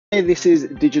Hey, this is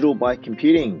Digital by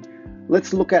Computing.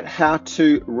 Let's look at how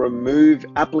to remove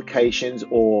applications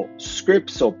or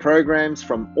scripts or programs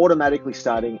from automatically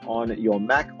starting on your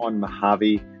Mac on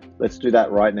Mojave. Let's do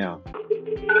that right now.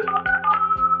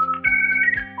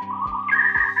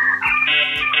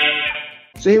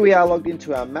 So here we are logged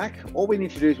into our Mac. All we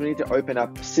need to do is we need to open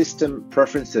up System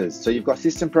Preferences. So you've got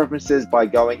System Preferences by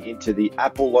going into the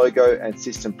Apple logo and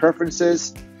System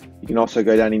Preferences. You can also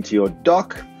go down into your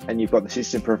dock and you've got the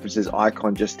System Preferences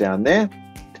icon just down there.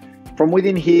 From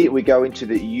within here, we go into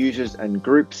the Users and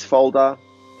Groups folder,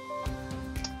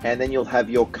 and then you'll have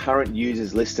your current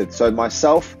users listed. So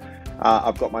myself,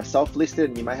 I've got myself listed,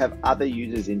 and you may have other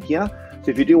users in here.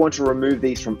 So if you do want to remove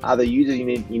these from other users, you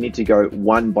need to go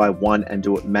one by one and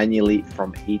do it manually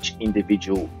from each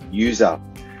individual user.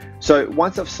 So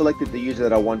once I've selected the user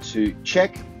that I want to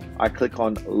check, I click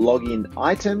on Login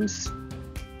Items.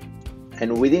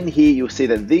 And within here, you'll see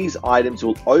that these items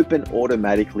will open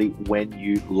automatically when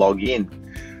you log in.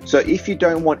 So if you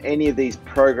don't want any of these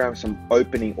programs from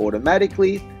opening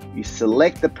automatically, you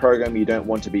select the program you don't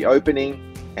want to be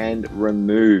opening and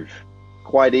remove.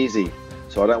 Quite easy.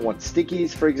 So I don't want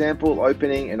stickies, for example,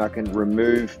 opening, and I can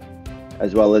remove,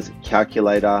 as well as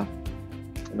calculator,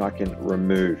 and I can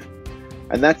remove.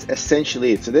 And that's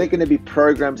essentially it. So they're going to be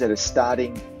programs that are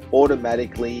starting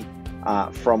automatically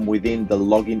from within the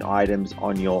login items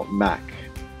on your Mac.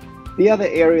 The other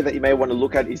area that you may want to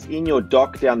look at is in your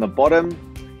dock down the bottom.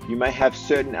 You may have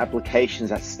certain applications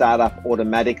that start up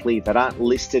automatically that aren't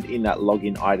listed in that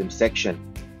login item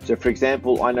section. So for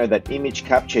example, I know that image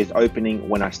capture is opening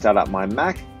when I start up my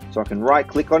Mac, so I can right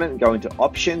click on it and go into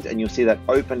options, and you'll see that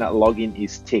open at login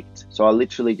is ticked. So I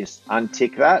literally just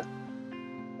untick that,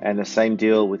 and the same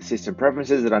deal with System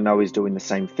Preferences that I know is doing the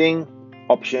same thing,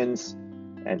 options,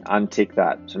 and untick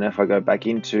that. So now if I go back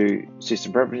into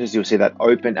System Preferences, you'll see that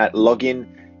open at login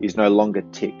is no longer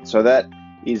ticked. So that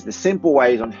is the simple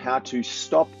ways on how to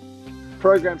stop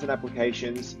programs and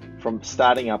applications from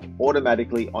starting up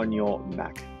automatically on your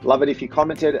Mac. Love it if you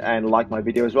commented and like my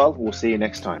video as well. We'll see you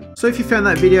next time. So if you found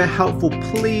that video helpful,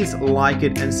 please like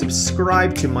it and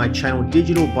subscribe to my channel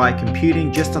Digital by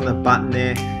Computing just on the button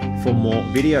there for more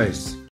videos.